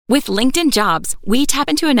With LinkedIn Jobs, we tap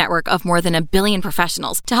into a network of more than 1 billion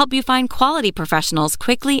professionals to help you find quality professionals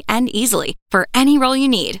quickly and easily for any role you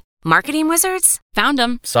need. Marketing wizards? Found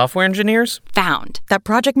them. Software engineers? Found. That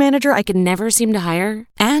project manager I could never seem to hire?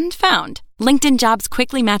 And found. LinkedIn Jobs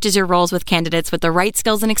quickly matches your roles with candidates with the right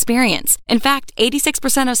skills and experience. In fact,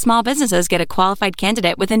 86% of small businesses get a qualified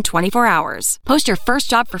candidate within 24 hours. Post your first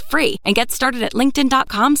job for free and get started at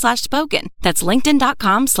linkedin.com/spoken. That's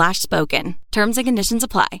linkedin.com/spoken. Terms and conditions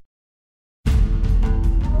apply.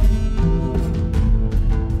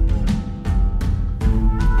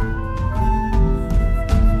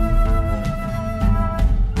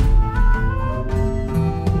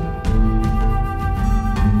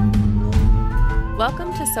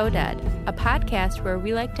 Welcome to So Dead, a podcast where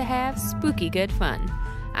we like to have spooky good fun.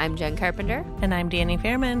 I'm Jen Carpenter. And I'm Danny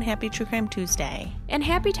Fairman. Happy True Crime Tuesday. And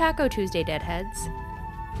happy Taco Tuesday, Deadheads.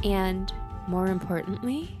 And more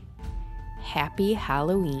importantly, happy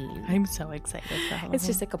Halloween. I'm so excited for Halloween. It's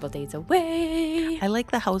just a couple days away. I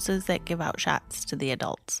like the houses that give out shots to the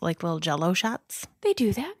adults, like little Jell-O shots. They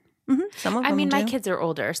do that? Mm-hmm. Some of them do. my kids are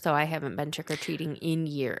older, so I haven't been trick-or-treating in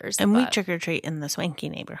years. And we trick-or-treat in the swanky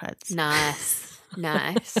neighborhoods. Nice.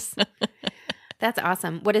 Nice. That's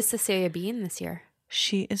awesome. What is Cecilia being this year?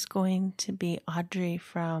 She is going to be Audrey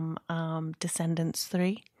from Descendants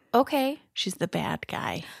 3. Okay. She's the bad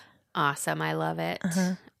guy. Awesome. I love it.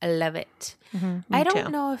 I love it. Mm-hmm. I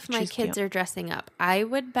don't know if my She's kids cute. are dressing up. I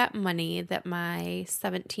would bet money that my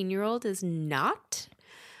 17-year-old is not.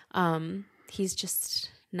 He's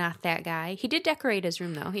just not that guy. He did decorate his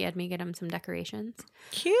room, though. He had me get him some decorations.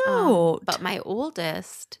 Cute. But my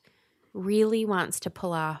oldest really wants to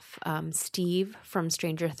pull off Steve from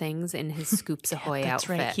Stranger Things in his Scoops Ahoy That's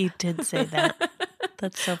outfit. right. He did say that.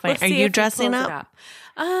 That's so funny. We'll Are see you if he dressing pulls it up?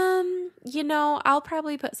 I'll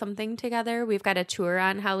probably put something together. We've got a tour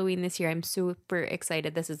on Halloween this year. I'm super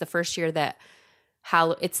excited. This is the first year that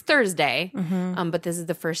it's Thursday, but this is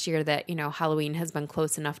the first year that, Halloween has been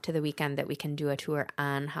close enough to the weekend that we can do a tour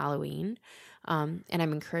on Halloween. And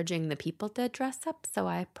I'm encouraging the people to dress up, so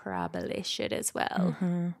I probably should as well.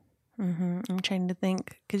 I'm trying to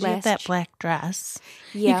think, because you have that black dress.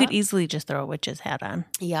 Yeah. You could easily just throw a witch's hat on.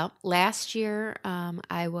 Yeah. Last year,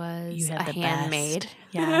 I was You had a the handmaid. best.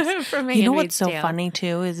 Yes. From You know what's Handmaid's so Tale. funny,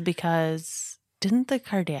 too, is because didn't the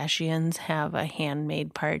Kardashians have a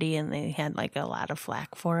handmaid party and they had like a lot of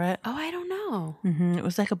flack for it? Oh, I don't know. It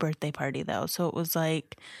was like a birthday party, though. So it was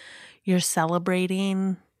like you're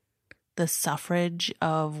celebrating the suffrage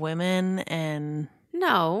of women and...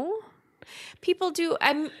 No. People do.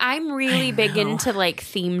 I'm really big into like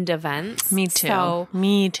themed events. Me too. So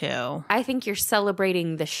Me too. I think you're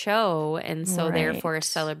celebrating the show, and so Right. therefore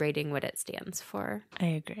celebrating what it stands for. I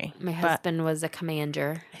agree. My But husband was a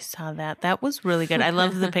commander. I saw that. That was really good. I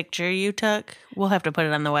love the picture you took. We'll have to put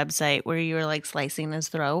it on the website where you were like slicing his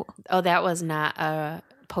throat. Oh, that was not a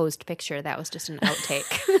posed picture. That was just an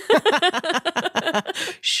outtake.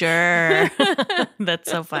 Sure. That's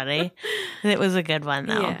so funny. It was a good one,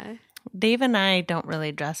 though. Yeah. Dave and I don't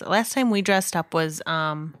really dress. Last time we dressed up was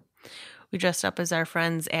we dressed up as our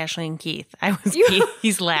friends Ashley and Keith. I was Keith.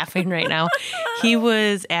 He's laughing right now. He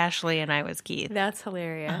was Ashley and I was Keith. That's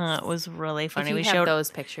hilarious. It was really funny. If you We have showed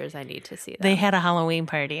those pictures, I need to see them. They had a Halloween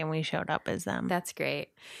party and we showed up as them. That's great.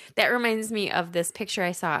 That reminds me of this picture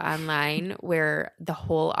I saw online where the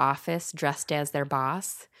whole office dressed as their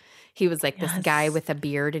boss. He was like this guy with a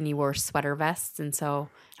beard and he wore sweater vests. And so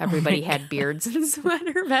everybody had beards and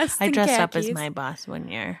sweater vests. I and dressed up as khakis. my boss one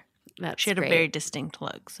year. That's She had great. a very distinct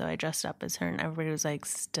look, so I dressed up as her, and everybody was like,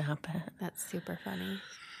 "Stop it!" That's super funny.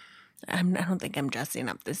 I don't think I'm dressing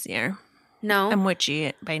up this year. No. I'm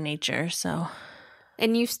witchy by nature, so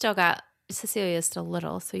And you've still got Cecilia's still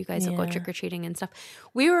little, so you guys will go Yeah. trick-or-treating and stuff.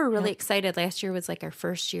 We were really excited. Last year was like our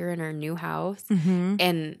first year in our new house.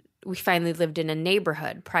 And we finally lived in a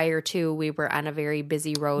neighborhood. Prior to, we were on a very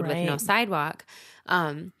busy road with no Right. sidewalk.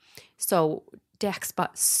 So Dax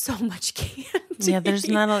bought so much candy. yeah. There's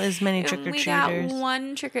not as many And trick or we got treaters.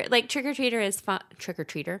 one trick-or-treater is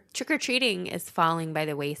trick-or-treating is falling by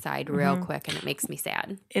the wayside real quick, and it makes me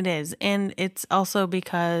sad. It is, and it's also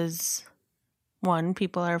because one,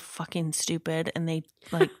 people are fucking stupid and they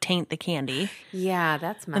like taint the candy, Yeah,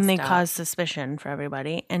 that's messed and they up. cause suspicion for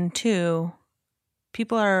everybody. And two,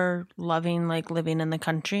 people are loving like living in the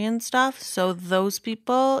country and stuff. So those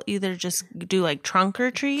people either just do like trunk or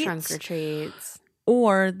treats,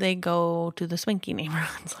 or they go to the swanky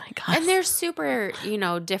neighborhoods like us. And there's super,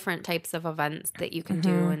 different types of events that you can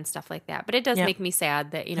do and stuff like that. But it does Yep. make me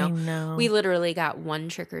sad that, I know. we literally got one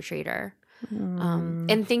trick-or-treater.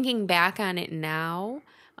 And thinking back on it now,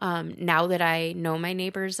 Now that I know my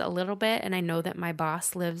neighbors a little bit and I know that my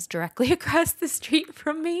boss lives directly across the street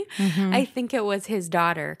from me, I think it was his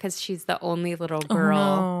daughter because she's the only little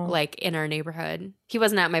girl like in our neighborhood. He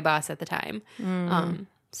was not my boss at the time.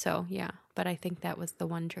 So, yeah. But I think that was the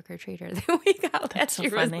one trick-or-treater that we got last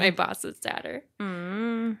year was my boss's daughter.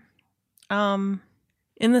 In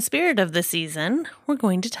the spirit of the season, we're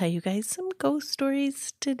going to tell you guys some ghost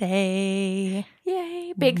stories today.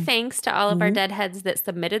 Yay. Big thanks to all of our deadheads that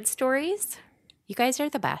submitted stories. You guys are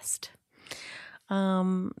the best.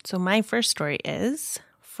 So my first story is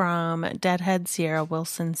from Deadhead Sierra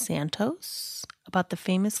Wilson Santos about the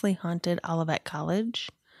famously haunted Olivet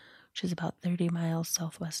College, which is about 30 miles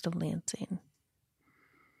southwest of Lansing.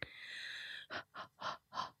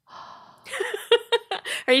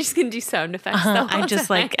 Are you just going to do sound effects?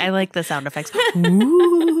 I like the sound effects.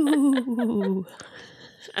 Ooh.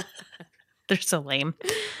 They're so lame.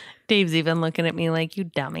 Dave's even looking at me like, you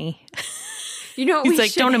dummy. You know what He's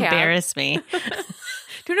like, don't embarrass me.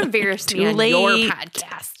 Don't embarrass me on your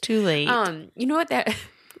podcast. Too late. You know what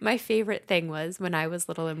my favorite thing was when I was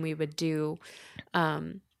little and we would do,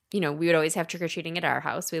 we would always have trick-or-treating at our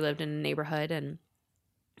house. We lived in a neighborhood and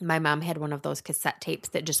my mom had one of those cassette tapes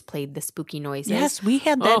that just played the spooky noises. Yes, we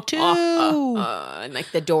had that too. And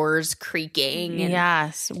like the doors creaking.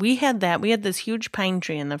 Yes, we had that. We had this huge pine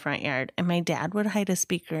tree in the front yard, and my dad would hide a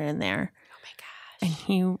speaker in there. Oh my gosh. And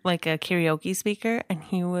he, like a karaoke speaker, and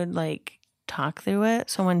he would like talk through it.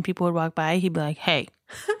 So when people would walk by, he'd be like, hey.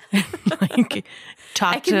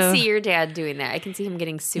 I can see your dad doing that. I can see him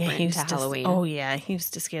getting super into Halloween. Oh, yeah. He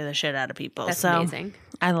used to scare the shit out of people. That's amazing.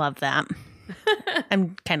 I love that.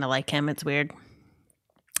 I'm kind of like him. It's weird.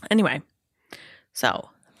 Anyway, so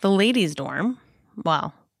the ladies' dorm,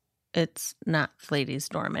 well, it's not the ladies'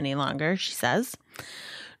 dorm any longer, she says.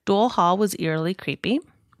 Dole Hall was eerily creepy.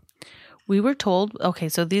 We were told, okay,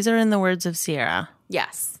 so these are in the words of Sierra.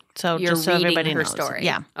 Yes. So you're just so everybody her knows. Story.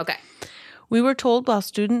 Yeah. Okay. We were told while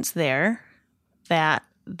students there that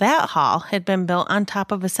hall had been built on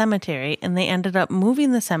top of a cemetery, and they ended up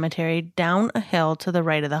moving the cemetery down a hill to the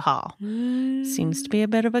right of the hall. Seems to be a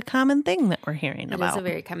bit of a common thing that we're hearing about. It is a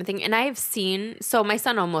very common thing. And I have seen, so my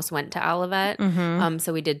son almost went to Olivet.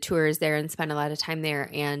 So we did tours there and spent a lot of time there.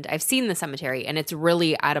 And I've seen the cemetery, and it's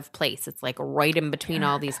really out of place. It's like right in between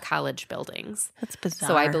all these college buildings. That's bizarre.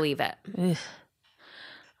 So I believe it. Ugh.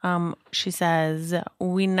 She says,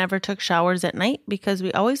 we never took showers at night because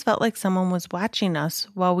we always felt like someone was watching us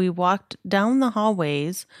while we walked down the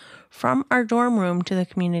hallways from our dorm room to the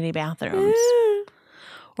community bathrooms.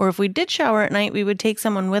 Or if we did shower at night, we would take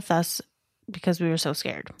someone with us because we were so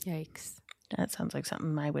scared. Yikes. That sounds like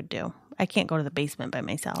something I would do. I can't go to the basement by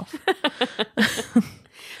myself.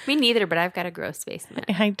 Me neither, but I've got a gross basement.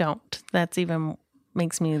 I don't. That's even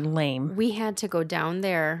makes me lame. We had to go down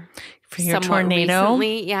there for your tornado.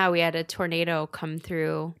 Recently. Yeah, we had a tornado come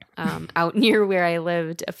through out near where I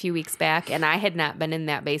lived a few weeks back, and I had not been in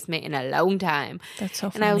that basement in a long time. That's so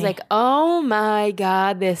funny. And I was like, oh my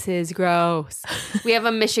God, this is gross. We have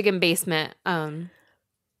a Michigan basement.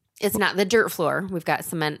 It's not the dirt floor. We've got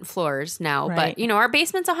cement floors now. Right. But, our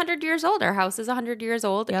basement's 100 years old. Our house is 100 years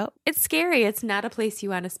old. Yep. It's scary. It's not a place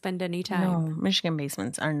you want to spend any time. No, Michigan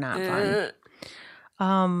basements are not fun.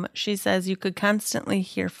 She says you could constantly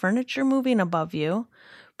hear furniture moving above you,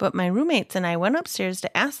 but my roommates and I went upstairs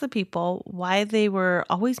to ask the people why they were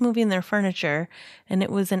always moving their furniture, and it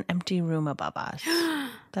was an empty room above us.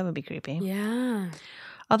 That would be creepy. Yeah.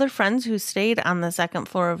 Other friends who stayed on the second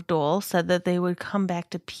floor of Dole said that they would come back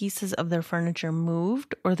to pieces of their furniture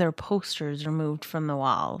moved or their posters removed from the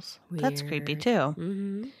walls. Weird. That's creepy too.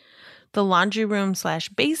 Mm-hmm. The laundry room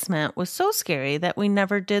 / basement was so scary that we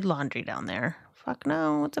never did laundry down there. Fuck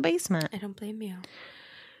no, it's a basement. I don't blame you.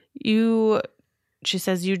 She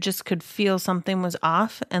says you just could feel something was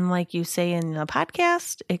off. And like you say in the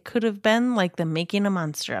podcast, it could have been like the Making a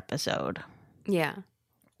Monster episode. Yeah.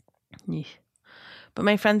 But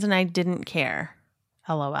my friends and I didn't care.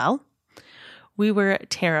 LOL. We were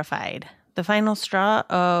terrified. The final straw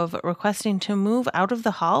of requesting to move out of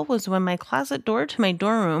the hall was when my closet door to my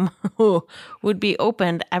dorm room would be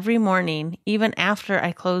opened every morning, even after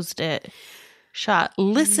I closed it shut,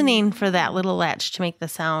 listening for that little latch to make the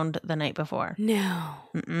sound the night before. No.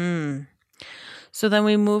 So then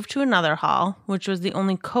we moved to another hall, which was the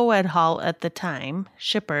only co-ed hall at the time,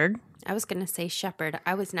 Shippard. I was going to say Shepherd.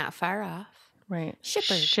 I was not far off. Right.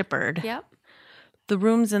 Shippard. Yep. The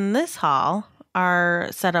rooms in this hall are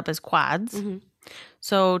set up as quads. Mm-hmm.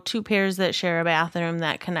 So 2 pairs that share a bathroom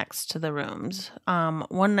that connects to the rooms.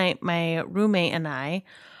 One night, my roommate and I,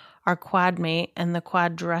 our quad mate, and the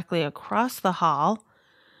quad directly across the hall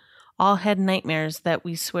all had nightmares that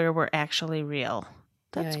we swear were actually real.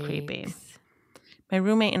 That's creepy. My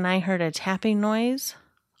roommate and I heard a tapping noise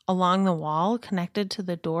along the wall connected to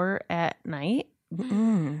the door at night.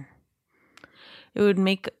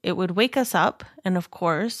 It would wake us up, and of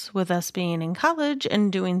course, with us being in college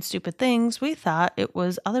and doing stupid things, we thought it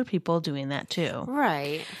was other people doing that too.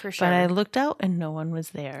 Right, for sure. But I looked out and no one was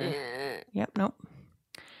there. Yep, nope.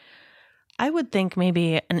 I would think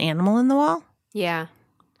maybe an animal in the wall. Yeah,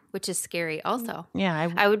 which is scary also. Yeah.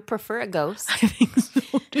 I would prefer a ghost. I think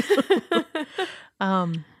so too.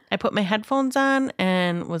 I put my headphones on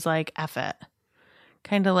and was like, F it.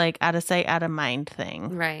 Kind of like out of sight, out of mind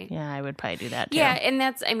thing. Right. Yeah, I would probably do that too. Yeah, and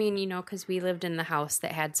that's, I mean, because we lived in the house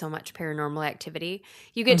that had so much paranormal activity.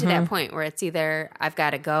 You get to that point where it's either I've got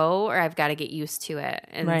to go or I've got to get used to it.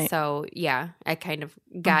 And so, yeah, I kind of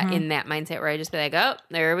got in that mindset where I just be like, oh,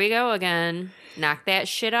 there we go again. Knock that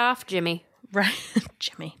shit off, Jimmy. Right.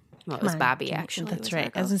 Jimmy. Well, it was Bobby, Jimmy, actually. That's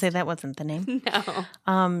right. I was going to say that wasn't the name.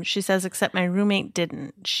 No. She says, except my roommate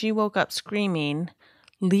didn't. She woke up screaming,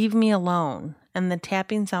 "Leave me alone." And the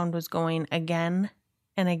tapping sound was going again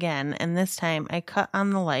and again. And this time I cut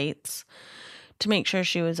on the lights to make sure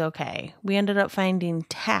she was okay. We ended up finding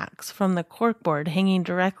tacks from the corkboard hanging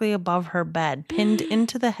directly above her bed, pinned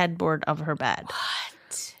into the headboard of her bed.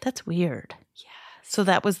 What? That's weird. Yes. So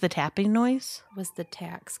that was the tapping noise? Was the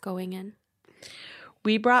tacks going in?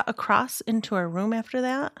 We brought a cross into our room after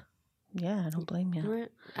that. Yeah, I don't blame you.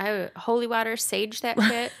 Holy water, sage that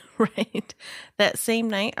shit. Right. That same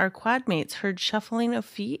night, our quad mates heard shuffling of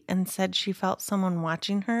feet and said she felt someone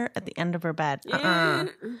watching her at the end of her bed.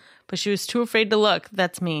 But she was too afraid to look.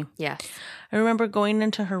 That's me. Yes. I remember going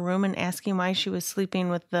into her room and asking why she was sleeping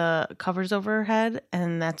with the covers over her head,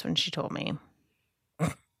 and that's when she told me.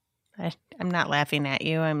 I'm not laughing at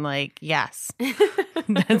you. I'm like, yes.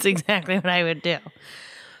 That's exactly what I would do.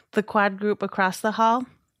 The quad group across the hall,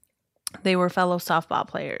 they were fellow softball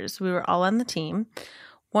players. We were all on the team.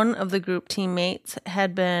 One of the group teammates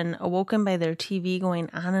had been awoken by their TV going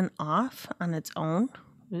on and off on its own.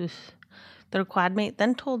 Oof. Their quad mate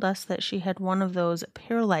then told us that she had one of those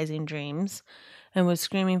paralyzing dreams and was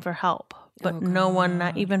screaming for help. But no one,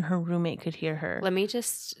 not even her roommate, could hear her. Let me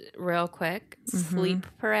just, real quick, sleep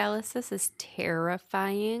paralysis is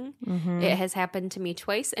terrifying. It has happened to me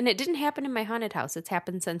twice, and it didn't happen in my haunted house. It's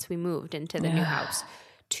happened since we moved into the new house.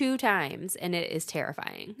 2 times, and it is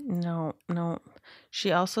terrifying. No.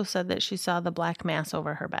 She also said that she saw the black mass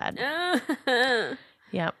over her bed.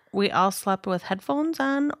 Yep. We all slept with headphones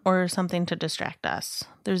on or something to distract us.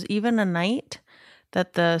 There's even a night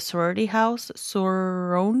that the sorority house,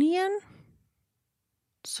 Soronian,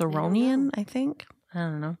 I think. I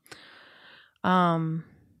don't know.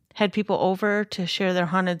 Had people over to share their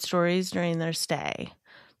haunted stories during their stay.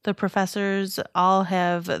 The professors all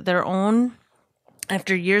have their own.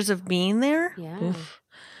 After years of being there,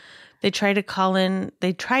 they tried to call in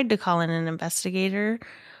an investigator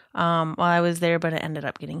while I was there, but it ended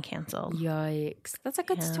up getting canceled. Yikes. That's a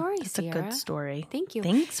good story, That's Sierra. a good story. Thank you.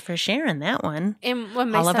 Thanks for sharing that one. And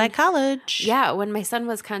when my Olivet College. Yeah, when my son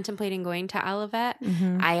was contemplating going to Olivet,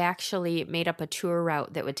 I actually made up a tour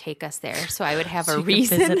route that would take us there, so I would have a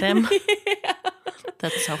reason to visit him.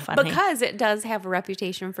 That's so funny. Because it does have a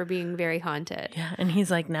reputation for being very haunted. Yeah, and he's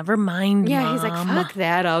like, never mind, Yeah, Mom. he's like, fuck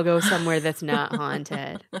that. I'll go somewhere that's not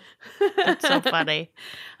haunted. That's so funny.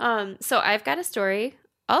 So I've got a story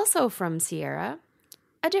also from Sierra.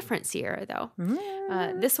 A different Sierra, though.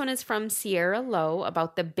 This one is from Sierra Lowe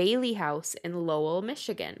about the Bailey House in Lowell,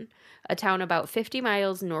 Michigan, a town about 50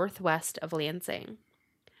 miles northwest of Lansing.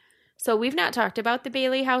 So we've not talked about the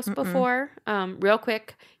Bailey House before. Real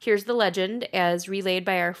quick, here's the legend as relayed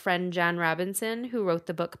by our friend John Robinson, who wrote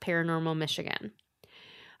the book Paranormal Michigan.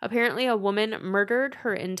 Apparently, a woman murdered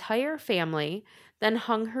her entire family, then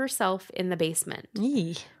hung herself in the basement.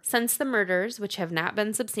 Eee. Since the murders, which have not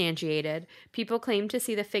been substantiated, people claim to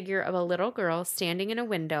see the figure of a little girl standing in a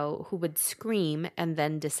window who would scream and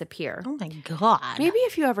then disappear. Oh my God. Maybe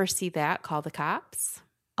if you ever see that, call the cops.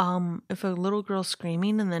 If a little girl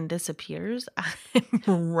screaming and then disappears,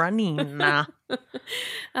 I'm running.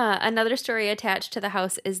 Another story attached to the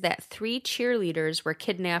house is that 3 cheerleaders were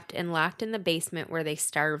kidnapped and locked in the basement where they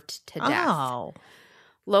starved to death. Oh.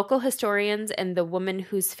 Local historians and the woman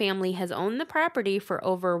whose family has owned the property for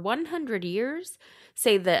over 100 years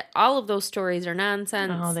say that all of those stories are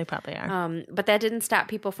nonsense. Oh, they probably are. But that didn't stop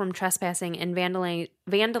people from trespassing and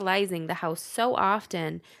vandalizing the house so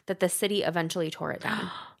often that the city eventually tore it down.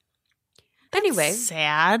 Anyway,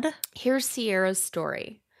 sad. Here's Sierra's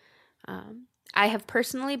story. I have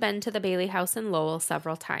personally been to the Bailey House in Lowell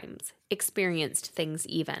several times, experienced things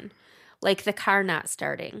even. like the car not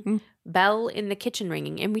starting, bell in the kitchen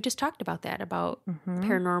ringing. And we just talked about that, about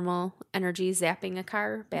paranormal energy zapping a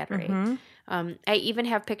car battery. I even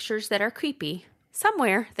have pictures that are creepy.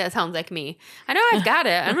 Somewhere that sounds like me. I know I've got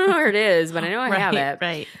it. I don't know where it is, but I know I have it.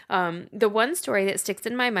 Right. The one story that sticks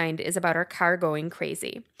in my mind is about our car going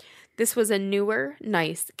crazy. This was a newer,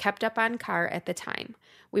 nice, kept up on car at the time.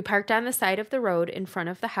 We parked on the side of the road in front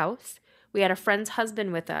of the house. We had a friend's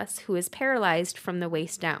husband with us who is paralyzed from the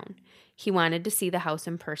waist down. He wanted to see the house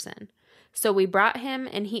in person. So we brought him,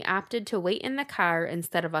 and he opted to wait in the car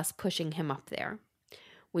instead of us pushing him up there.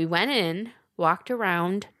 We went in, walked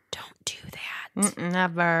around. Don't do that.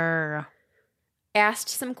 Never. Asked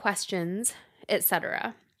some questions,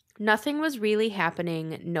 etc. Nothing was really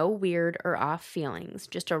happening, no weird or off feelings,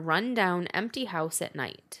 just a run-down, empty house at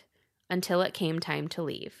night, until it came time to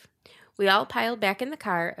leave. We all piled back in the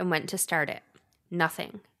car and went to start it.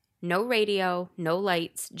 Nothing. No radio, no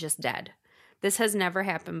lights, just dead. This has never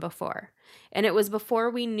happened before. And it was before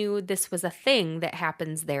we knew this was a thing that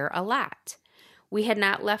happens there a lot. We had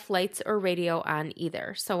not left lights or radio on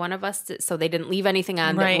either. So they didn't leave anything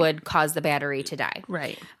on that would cause the battery to die.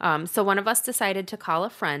 Right. So one of us decided to call a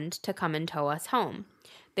friend to come and tow us home.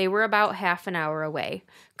 They were about half an hour away.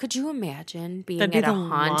 Could you imagine being at a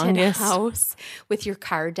haunted house with your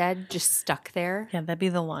car dead, just stuck there? Yeah, that'd be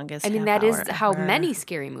the longest. I mean, that is how many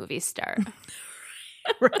scary movies start.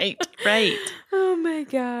 Right. Oh my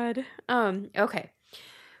God. Okay.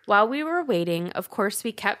 While we were waiting, of course,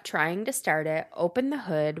 we kept trying to start it, opened the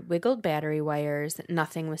hood, wiggled battery wires.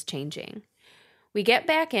 Nothing was changing. We get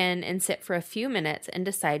back in and sit for a few minutes and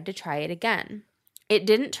decide to try it again. It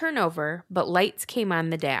didn't turn over, but lights came on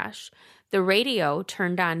the dash. The radio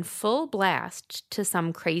turned on full blast to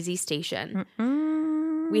some crazy station.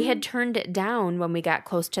 We had turned it down when we got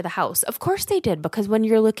close to the house. Of course they did, because when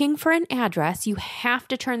you're looking for an address, you have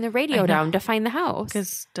to turn the radio down to find the house.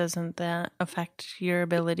 Because doesn't that affect your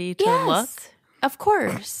ability to look? Of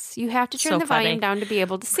course. You have to turn the volume down to be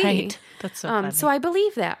able to see. Right. That's so funny. So I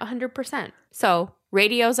believe that 100%. So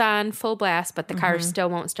radio's on, full blast, but the car still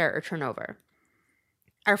won't start or turn over.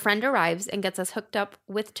 Our friend arrives and gets us hooked up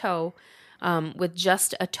with with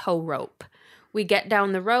just a tow rope. We get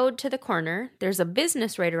down the road to the corner. There's a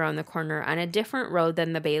business right around the corner on a different road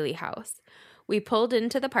than the Bailey house. We pulled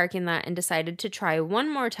into the parking lot and decided to try one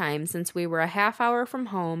more time since we were a half hour from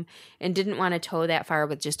home and didn't want to tow that far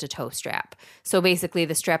with just a tow strap. So basically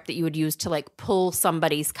the strap that you would use to like pull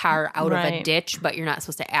somebody's car out of a ditch, but you're not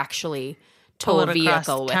supposed to actually tow a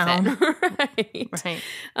vehicle with it.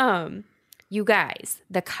 Right. You guys,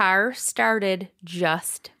 the car started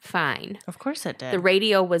just fine. Of course it did. The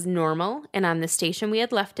radio was normal and on the station we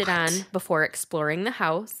had left it on before exploring the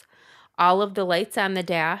house. All of the lights on the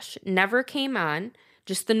dash never came on,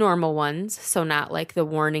 just the normal ones, so not like the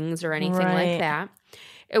warnings or anything like that.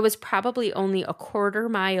 It was probably only a quarter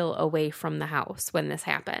mile away from the house when this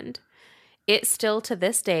happened. It still to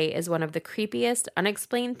this day is one of the creepiest,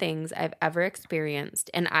 unexplained things I've ever experienced,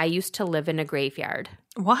 and I used to live in a graveyard.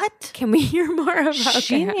 What? Can we hear more about that?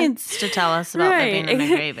 She needs to tell us about living in a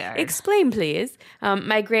graveyard. Explain, please.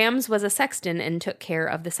 My grams was a sexton and took care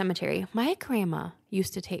of the cemetery. My grandma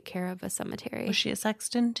used to take care of a cemetery. Was she a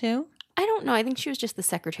sexton too? I don't know. I think she was just the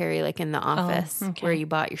secretary, like in the office where you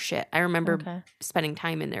bought your shit. I remember spending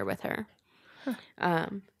time in there with her. Huh.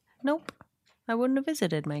 Nope. I wouldn't have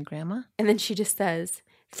visited my grandma. And then she just says,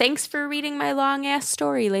 "Thanks for reading my long-ass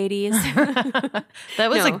story, ladies." That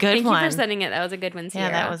was a good one. Thank you for sending it. That was a good one, Sierra.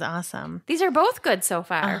 Yeah, that was awesome. These are both good so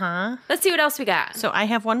far. Let's see what else we got. So I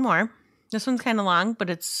have one more. This one's kind of long, but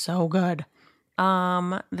it's so good.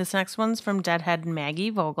 This next one's from Deadhead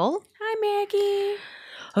Maggie Vogel. Hi, Maggie.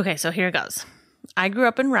 Okay, so here it goes. I grew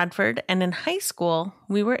up in Redford, and in high school,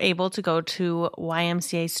 we were able to go to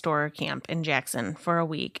YMCA Storer Camp in Jackson for a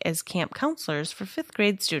week as camp counselors for 5th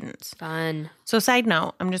grade students. Fun. So side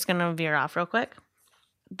note, I'm just going to veer off real quick.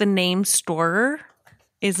 The name Storer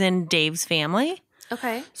is in Dave's family.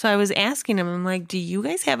 Okay. So I was asking him, I'm like, do you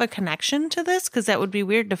guys have a connection to this? Because that would be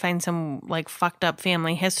weird to find some like fucked up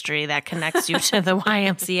family history that connects you to the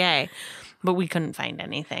YMCA. But we couldn't find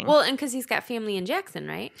anything. Well, and because he's got family in Jackson,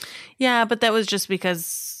 right? Yeah, but that was just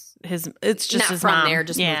because it's just not his from mom. there,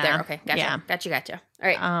 just moved there. Okay, gotcha. Yeah. Gotcha. All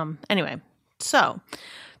right. Anyway, so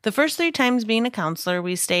the first 3 times being a counselor,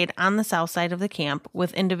 we stayed on the south side of the camp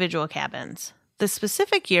with individual cabins. The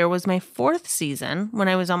specific year was my 4th season when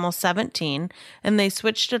I was almost 17, and they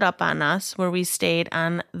switched it up on us where we stayed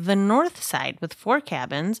on the north side with 4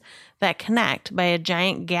 cabins that connect by a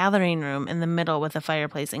giant gathering room in the middle with a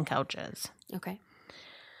fireplace and couches. Okay.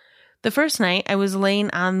 The first night, I was laying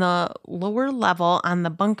on the lower level on the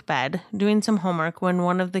bunk bed doing some homework when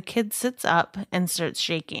one of the kids sits up and starts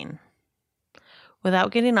shaking.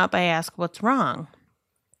 Without getting up, I ask, "What's wrong?"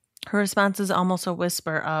 Her response is almost a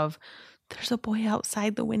whisper of, "There's a boy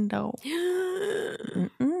outside the window."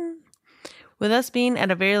 With us being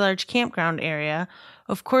at a very large campground area,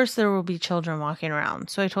 of course there will be children walking around,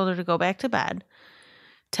 so I told her to go back to bed.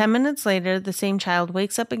 10 minutes later, the same child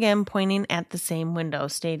wakes up again, pointing at the same window,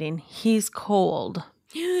 stating, "He's cold."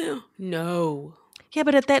 No. Yeah,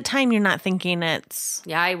 but at that time, you're not thinking it's...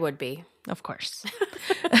 Yeah, I would be. Of course.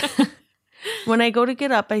 When I go to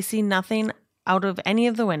get up, I see nothing out of any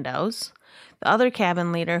of the windows. The other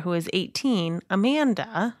cabin leader, who is 18,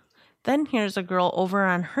 Amanda, then hears a girl over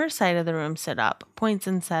on her side of the room sit up, points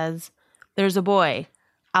and says, "There's a boy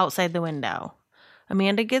outside the window."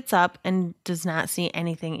 Amanda gets up and does not see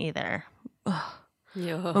anything either.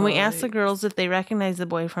 When we ask the girls if they recognize the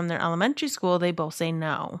boy from their elementary school, they both say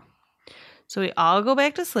no. So we all go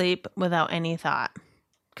back to sleep without any thought.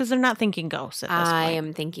 Because they're not thinking ghost at this point. I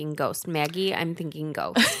am thinking ghost. Maggie, I'm thinking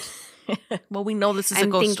ghost. Well, we know this is a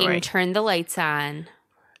ghost story. I'm thinking turn the lights on.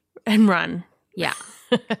 And run. Yeah.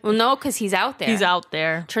 Well, no, because he's out there. He's out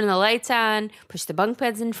there. Turn the lights on. Push the bunk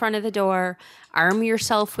beds in front of the door. Arm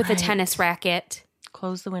yourself with a tennis racket.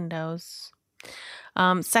 Close the windows.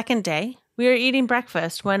 Second day, we are eating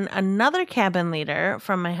breakfast when another cabin leader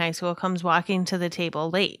from my high school comes walking to the table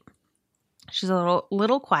late. She's a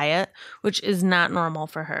little quiet, which is not normal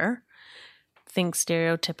for her. Think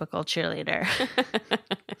stereotypical cheerleader.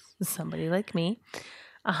 Somebody like me.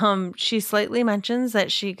 She slightly mentions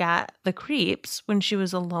that she got the creeps when she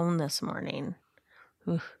was alone this morning.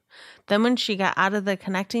 Oof. Then when she got out of the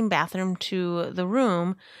connecting bathroom to the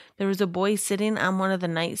room, there was a boy sitting on one of the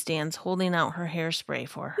nightstands holding out her hairspray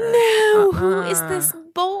for her. No, who is this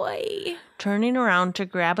boy? Turning around to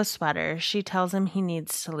grab a sweater, she tells him he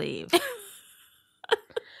needs to leave.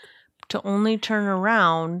 To only turn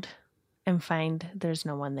around and find there's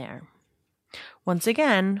no one there. Once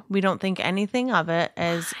again, we don't think anything of it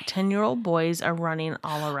as 10-year-old boys are running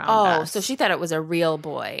all around us. Oh, so she thought it was a real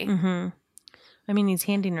boy. Mm-hmm. I mean, he's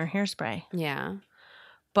handing her hairspray. Yeah.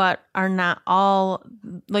 But are not all,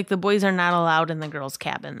 like the boys are not allowed in the girls'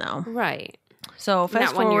 cabin though. Right. So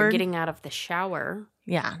fast forward. Not when you're getting out of the shower.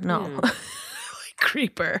 Yeah, no. Like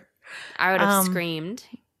creeper. I would have screamed,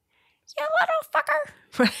 "You little fucker."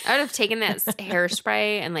 I would have taken that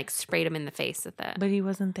hairspray and like sprayed him in the face with it. But he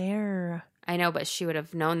wasn't there. I know, but she would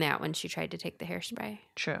have known that when she tried to take the hairspray.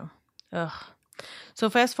 True. Ugh. So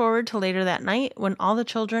fast forward to later that night when all the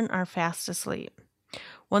children are fast asleep.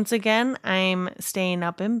 Once again, I'm staying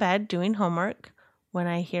up in bed doing homework when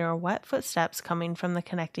I hear wet footsteps coming from the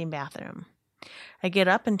connecting bathroom. I get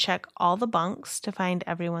up and check all the bunks to find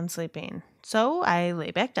everyone sleeping. So I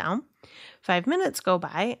lay back down. 5 minutes go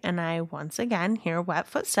by, and I once again hear wet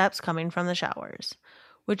footsteps coming from the showers,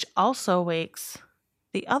 which also wakes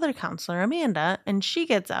the other counselor, Amanda, and she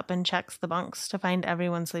gets up and checks the bunks to find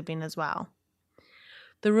everyone sleeping as well.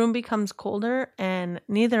 The room becomes colder, and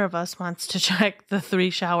neither of us wants to check the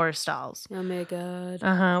 3 shower stalls. Oh, my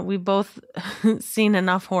God. We've both seen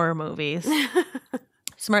enough horror movies.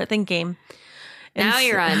 Smart thinking. Now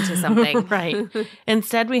you're on to something. Right.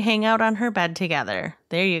 Instead, we hang out on her bed together.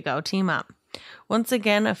 There you go. Team up. Once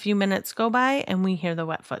again, a few minutes go by, and we hear the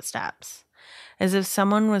wet footsteps. As if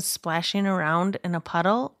someone was splashing around in a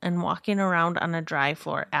puddle and walking around on a dry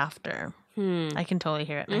floor after. I can totally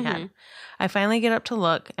hear it in my head. I finally get up to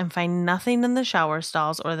look and find nothing in the shower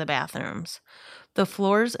stalls or the bathrooms. The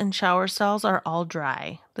floors and shower stalls are all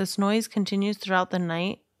dry. This noise continues throughout the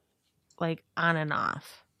night, like on and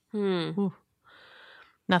off.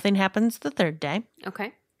 Nothing happens the third day.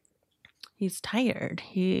 Okay. He's tired.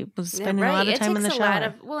 He was spending a lot of time in the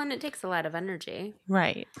shower. And it takes a lot of energy.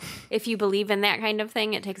 Right. If you believe in that kind of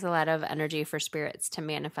thing, it takes a lot of energy for spirits to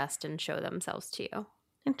manifest and show themselves to you.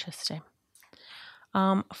 Interesting.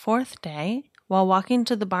 Fourth day, while walking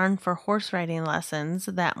to the barn for horse riding lessons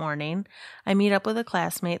that morning, I meet up with a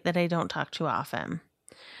classmate that I don't talk to often.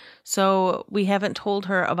 So we haven't told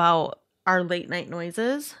her about our late night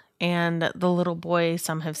noises and the little boy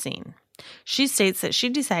some have seen. She states that she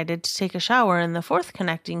decided to take a shower in the 4th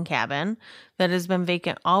connecting cabin that has been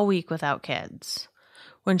vacant all week without kids.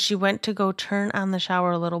 When she went to go turn on the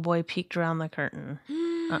shower, a little boy peeked around the curtain.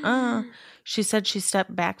 She said she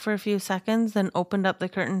stepped back for a few seconds, then opened up the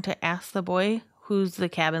curtain to ask the boy, who's the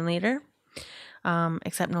cabin leader,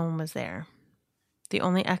 except no one was there. The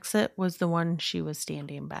only exit was the one she was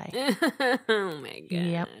standing by. Oh, my God.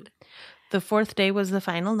 Yep. The 4th day was the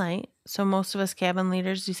final night, so most of us cabin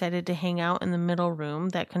leaders decided to hang out in the middle room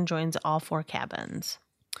that conjoins all 4 cabins.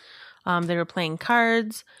 They were playing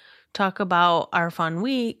cards, talk about our fun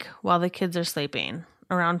week while the kids are sleeping.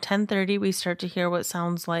 Around 10:30, we start to hear what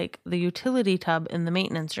sounds like the utility tub in the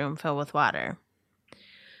maintenance room fill with water.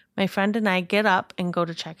 My friend and I get up and go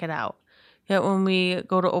to check it out. Yet when we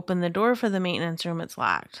go to open the door for the maintenance room, it's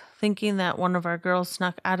locked. Thinking that one of our girls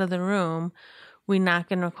snuck out of the room, we knock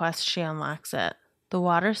and request she unlocks it. The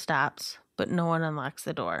water stops, but no one unlocks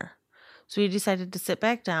the door. So we decided to sit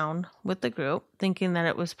back down with the group, thinking that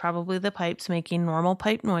it was probably the pipes making normal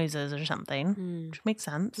pipe noises or something, which makes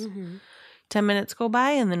sense. Mm-hmm. 10 minutes go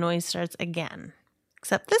by and the noise starts again.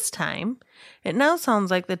 Except this time, it now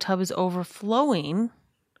sounds like the tub is overflowing.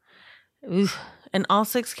 And all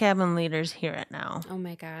 6 cabin leaders hear it now. Oh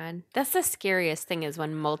my God. That's the scariest thing is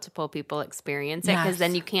when multiple people experience it, because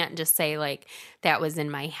then you can't just say like, that was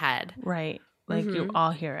in my head. Right. Like you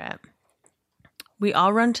all hear it. We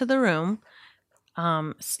all run to the room,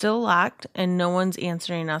 still locked, and no one's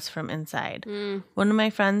answering us from inside. One of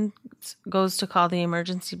my friends goes to call the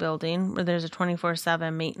emergency building where there's a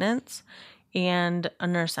 24/7 maintenance and a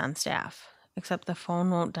nurse on staff. Except the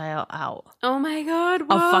phone won't dial out. Oh my God,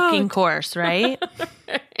 what? Of fucking course, right?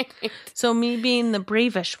 Right. So me being the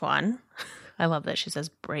bravish one, I love that she says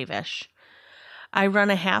bravish. I run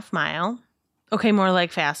a half mile. Okay, more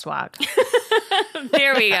like fast walk.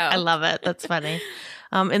 There we go. I love it. That's funny.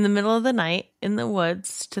 In the middle of the night, in the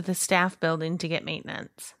woods, to the staff building to get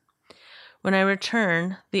maintenance. When I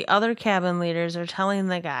return, the other cabin leaders are telling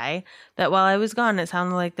the guy that while I was gone, it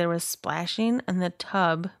sounded like there was splashing and the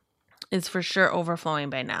tub is for sure overflowing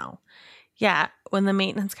by now. Yeah, when the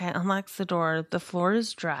maintenance guy unlocks the door, the floor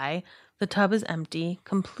is dry, the tub is empty,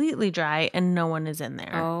 completely dry, and no one is in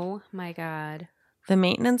there. Oh my God. The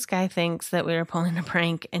maintenance guy thinks that we are pulling a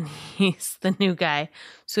prank and he's the new guy,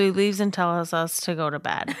 so he leaves and tells us to go to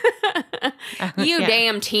bed. You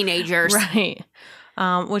damn teenagers. Right.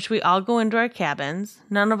 Which we all go into our cabins.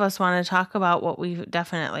 None of us want to talk about what we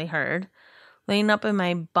definitely heard. Laying up in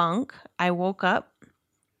my bunk, I woke up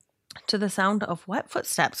to the sound of wet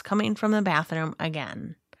footsteps coming from the bathroom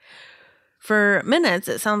again. For minutes,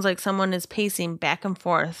 it sounds like someone is pacing back and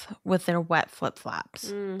forth with their wet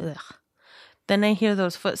flip-flops. Then I hear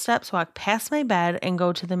those footsteps walk past my bed and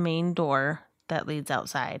go to the main door that leads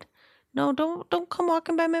outside. No, don't come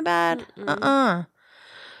walking by my bed.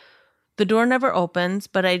 The door never opens,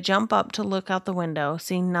 but I jump up to look out the window,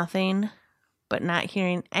 seeing nothing, but not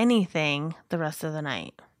hearing anything the rest of the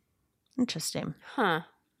night. Interesting. Huh.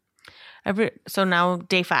 So now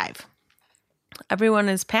day 5. Everyone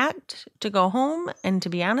is packed to go home, and to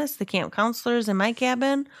be honest, the camp counselors in my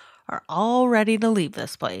cabin are all ready to leave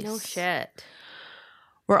this place. No shit.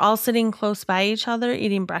 We're all sitting close by each other,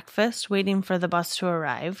 eating breakfast, waiting for the bus to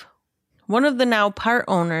arrive. One of the now part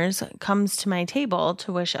owners comes to my table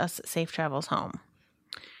to wish us safe travels home.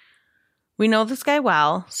 We know this guy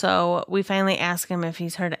well, so we finally ask him if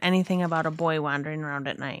he's heard anything about a boy wandering around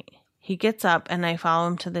at night. He gets up and I follow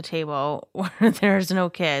him to the table where there's no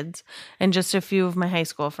kids and just a few of my high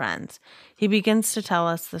school friends. He begins to tell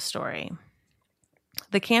us the story.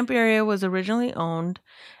 The camp area was originally owned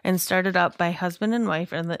and started up by husband and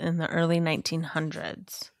wife in the early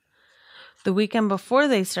 1900s. The weekend before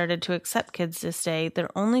they started to accept kids to stay, their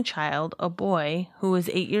only child, a boy who was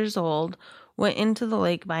 8 years old, went into the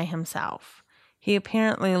lake by himself. He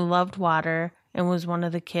apparently loved water and was one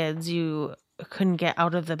of the kids you couldn't get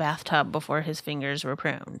out of the bathtub before his fingers were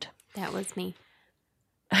pruned. That was me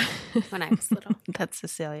when I was little. That's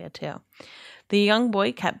Cecilia, too. The young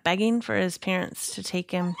boy kept begging for his parents to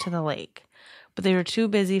take him to the lake, but they were too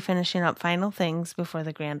busy finishing up final things before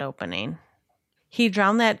the grand opening. He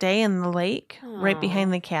drowned that day in the lake right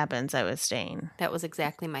behind the cabins I was staying. That was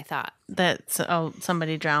exactly my thought.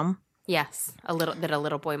 Somebody drowned? Yes, a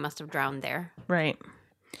little boy must have drowned there. Right.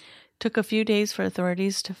 Took a few days for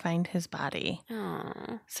authorities to find his body.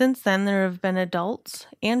 Aww. Since then, there have been adults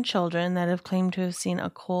and children that have claimed to have seen a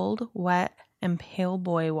cold, wet, and pale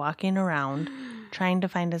boy walking around trying to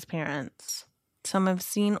find his parents. Some have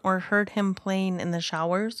seen or heard him playing in the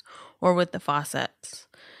showers or with the faucets.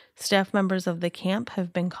 Staff members of the camp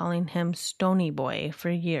have been calling him Stony Boy for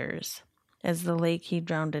years, as the lake he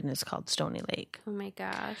drowned in is called Stony Lake. Oh my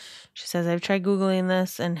gosh. She says, I've tried Googling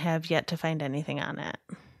this and have yet to find anything on it.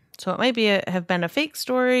 So it might have been a fake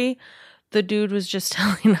story the dude was just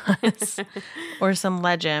telling us or some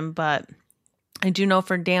legend, but I do know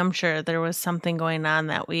for damn sure there was something going on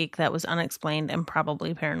that week that was unexplained and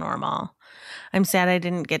probably paranormal. I'm sad I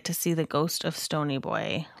didn't get to see the ghost of Stony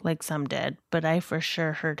Boy like some did, but I for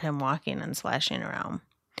sure heard him walking and splashing around.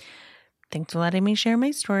 Thanks for letting me share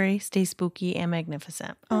my story. Stay spooky and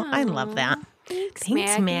magnificent. Oh, I love that.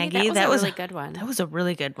 Thanks, Maggie. That was a really good one. That was a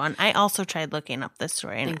really good one. I also tried looking up this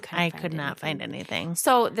story, and I could not find anything.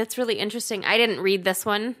 So that's really interesting. I didn't read this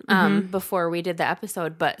one before we did the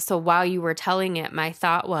episode, but so while you were telling it, my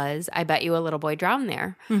thought was, I bet you a little boy drowned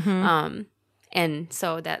there. And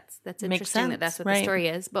so that's interesting that's what the story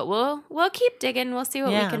is. But we'll keep digging. We'll see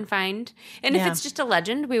what we can find. And if it's just a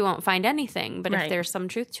legend, we won't find anything. But if there's some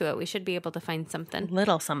truth to it, we should be able to find something.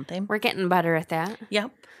 Little something. We're getting better at that.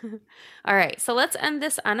 Yep. All right. So let's end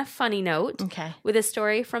this on a funny note. Okay. With a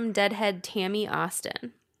story from Deadhead Tammy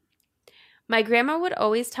Austin. My grandma would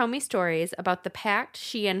always tell me stories about the pact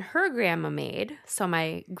she and her grandma made, so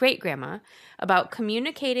my great-grandma, about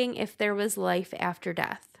communicating if there was life after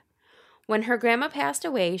death. When her grandma passed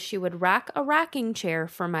away, she would rock a rocking chair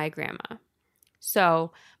for my grandma.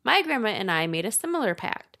 So my grandma and I made a similar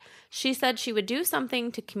pact. She said she would do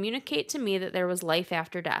something to communicate to me that there was life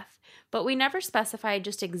after death, but we never specified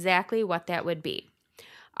just exactly what that would be.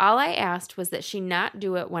 All I asked was that she not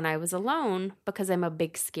do it when I was alone because I'm a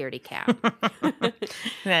big scaredy cat.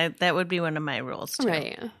 That would be one of my rules, too.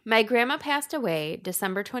 Right. My grandma passed away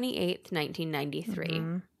December 28th,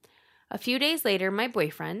 1993. A few days later, my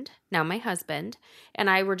boyfriend, now my husband, and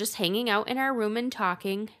I were just hanging out in our room and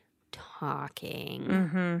talking.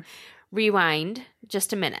 Rewind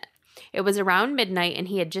just a minute. It was around midnight, and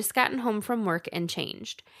he had just gotten home from work and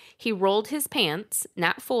changed. He rolled his pants,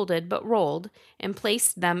 not folded, but rolled, and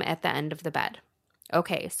placed them at the end of the bed.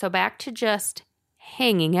 Okay, so back to just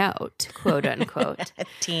hanging out, quote unquote.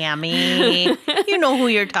 Tammy, you know who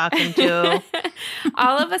you're talking to.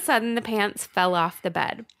 All of a sudden, the pants fell off the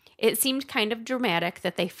bed. It seemed kind of dramatic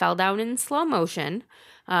that they fell down in slow motion,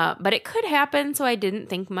 but it could happen, so I didn't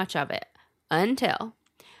think much of it. Until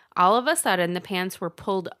all of a sudden, the pants were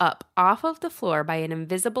pulled up off of the floor by an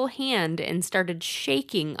invisible hand and started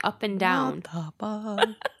shaking up and down.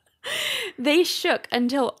 They shook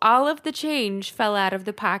until all of the change fell out of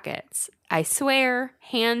the pockets. I swear,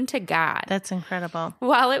 hand to God. That's incredible.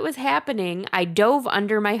 While it was happening, I dove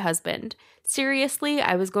under my husband. Seriously,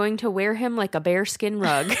 I was going to wear him like a bearskin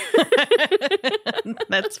rug.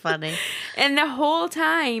 That's funny. And the whole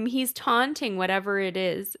time, he's taunting whatever it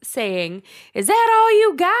is, saying, "Is that all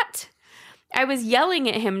you got?" I was yelling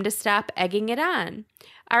at him to stop egging it on.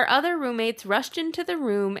 Our other roommates rushed into the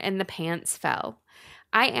room and the pants fell.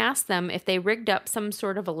 I asked them if they rigged up some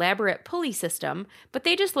sort of elaborate pulley system, but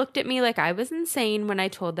they just looked at me like I was insane when I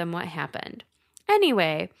told them what happened.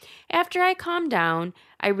 Anyway, after I calmed down,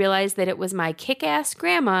 I realized that it was my kick-ass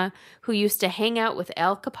grandma who used to hang out with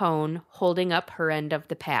Al Capone holding up her end of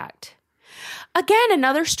the pact. Again,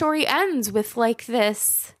 another story ends with like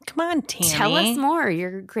this. Come on, Tammy. Tell us more.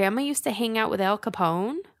 Your grandma used to hang out with Al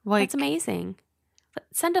Capone? That's amazing.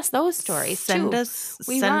 Send us those stories, send us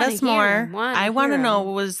more. I want to know,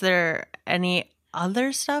 was there any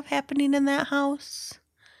other stuff happening in that house?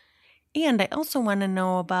 And I also want to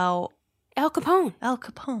know about Al Capone.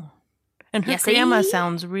 And her grandma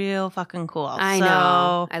sounds real fucking cool. I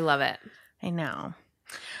know. I love it. I know.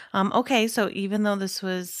 Okay, so even though this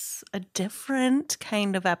was a different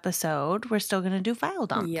kind of episode, we're still going to do File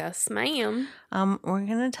Dump. Yes, ma'am. We're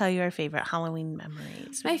going to tell you our favorite Halloween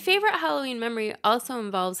memories. My favorite Halloween memory also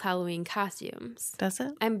involves Halloween costumes. Does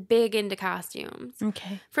it? I'm big into costumes.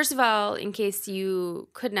 Okay. First of all, in case you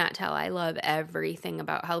could not tell, I love everything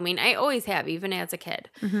about Halloween. I always have, even as a kid.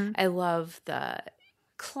 I love the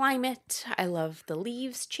climate. I love the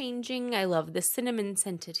leaves changing. I love the cinnamon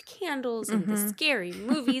scented candles and the scary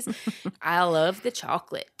movies. I love the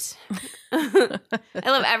chocolate. I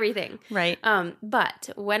love everything. Right.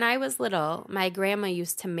 But when I was little, my grandma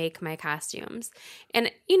used to make my costumes.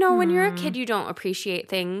 And you know, when you're a kid, you don't appreciate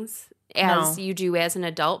things as you do as an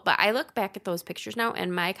adult. But I look back at those pictures now,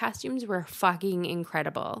 and my costumes were fucking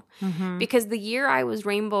incredible. Because the year I was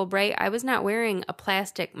Rainbow Bright, I was not wearing a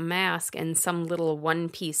plastic mask and some little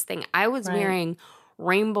one-piece thing. I was wearing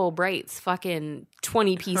Rainbow Bright's fucking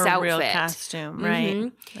 20-piece outfit. Real costume,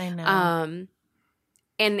 right. I know.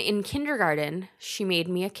 And in kindergarten, she made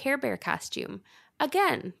me a Care Bear costume.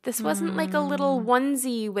 Again, this wasn't like a little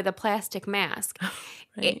onesie with a plastic mask.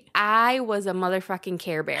 I was a motherfucking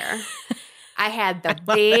Care Bear. I had the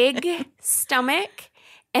big stomach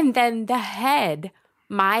and then the head.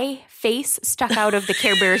 My face stuck out of the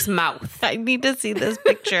Care Bear's mouth. I need to see this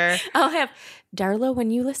picture. I'll have Darla,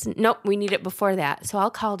 when you listen. Nope, we need it before that. So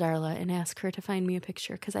I'll call Darla and ask her to find me a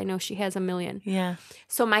picture because I know she has a million. Yeah.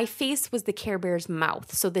 So my face was the Care Bear's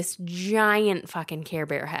mouth. So this giant fucking Care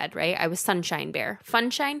Bear head, right? I was Sunshine Bear.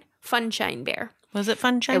 Funshine Bear. Was it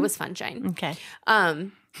Funshine? It was Funshine. Okay.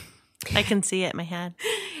 I can see it in my head.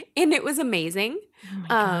 And it was amazing. Oh my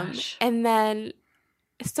gosh. And then,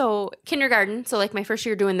 so kindergarten, so like my first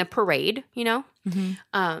year doing the parade, you know,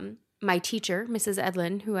 my teacher, Mrs.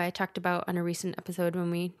 Edlin, who I talked about on a recent episode when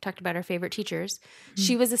we talked about our favorite teachers,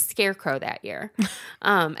 she was a scarecrow that year.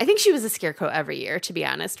 I think she was a scarecrow every year, to be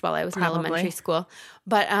honest, while I was in elementary school.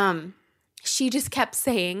 But she just kept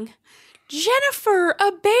saying, Jennifer,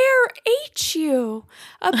 a bear ate you.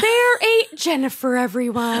 A bear ate Jennifer,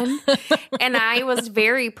 everyone. And I was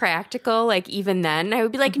very practical, like even then. I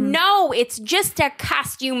would be like, no, it's just a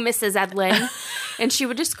costume, Mrs. Edlin. And she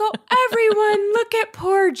would just go, everyone, look at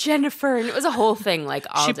poor Jennifer. And it was a whole thing, like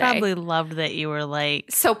all day. She probably loved that you were like...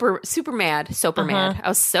 super mad. I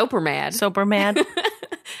was super mad. Super mad?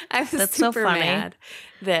 I was That's super so funny. mad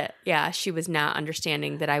that, she was not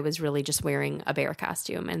understanding that I was really just wearing a bear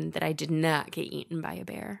costume and that I did not get eaten by a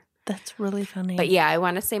bear. That's really funny. But I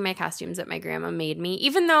want to say my costumes that my grandma made me,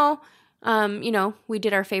 even though, we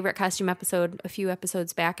did our favorite costume episode a few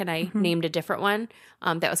episodes back and I named a different one.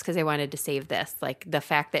 That was because I wanted to save this. Like the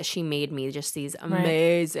fact that she made me just these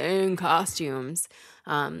amazing costumes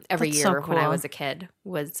every That's year so cool. when I was a kid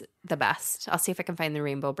was the best. I'll see if I can find the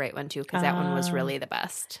Rainbow Bright one too because that one was really the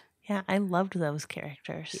best. Yeah, I loved those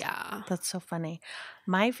characters. Yeah. That's so funny.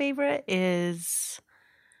 My favorite is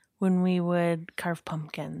when we would carve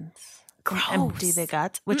pumpkins. Gross. Empty the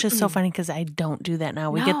guts, which is so funny because I don't do that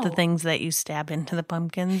now. We get the things that you stab into the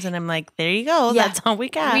pumpkins, and I'm like, there you go. Yeah. That's all we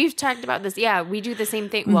got. We've talked about this. Yeah, we do the same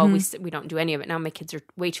thing. Well, we don't do any of it now. My kids are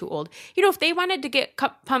way too old. You know, if they wanted to get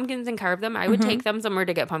pumpkins and carve them, I would take them somewhere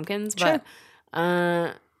to get pumpkins. Sure.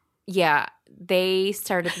 But, they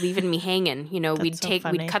started leaving me hanging. You know, we'd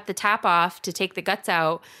cut the top off to take the guts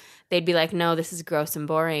out. They'd be like, no, this is gross and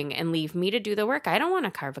boring, and leave me to do the work. I don't want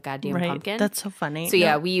to carve a goddamn pumpkin. That's so funny.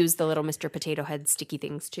 So, we use the little Mr. Potato Head sticky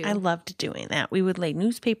things, too. I loved doing that. We would lay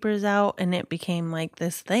newspapers out, and it became like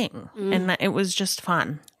this thing. And it was just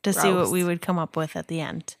fun to see what we would come up with at the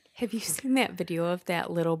end. Have you seen that video of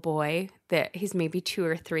that little boy that he's maybe 2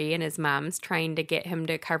 or 3 and his mom's trying to get him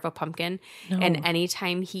to carve a pumpkin? No. And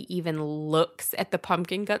anytime he even looks at the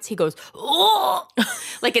pumpkin guts, he goes, oh!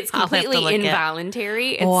 Like it's completely involuntary.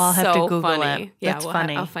 It's I'll have so to Google funny. it. That's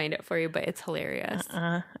funny. I'll find it for you, but it's hilarious.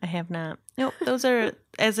 I have not. Nope. Those are,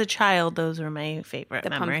 as a child, those were my favorite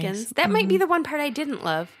memories. Pumpkins. That might be the one part I didn't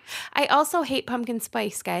love. I also hate pumpkin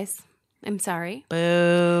spice, guys. I'm sorry.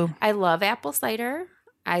 Boo. I love apple cider.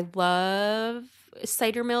 I love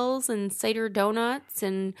cider mills and cider donuts,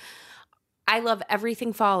 and I love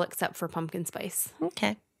everything fall except for pumpkin spice.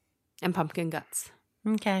 Okay. And pumpkin guts.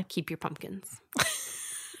 Okay. Keep your pumpkins.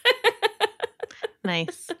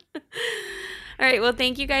 Nice. All right. Well,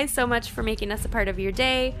 thank you guys so much for making us a part of your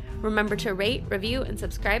day. Remember to rate, review, and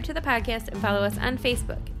subscribe to the podcast and follow us on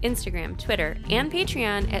Facebook, Instagram, Twitter, and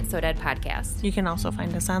Patreon at SoDad Podcast. You can also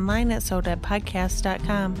find us online at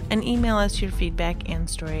sodadpodcast.com and email us your feedback and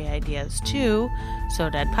story ideas to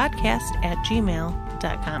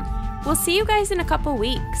sodadpodcast@gmail.com. We'll see you guys in a couple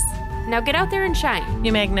weeks. Now get out there and shine.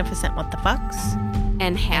 You magnificent what the fucks.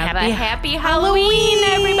 And have a happy Halloween,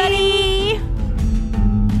 everybody!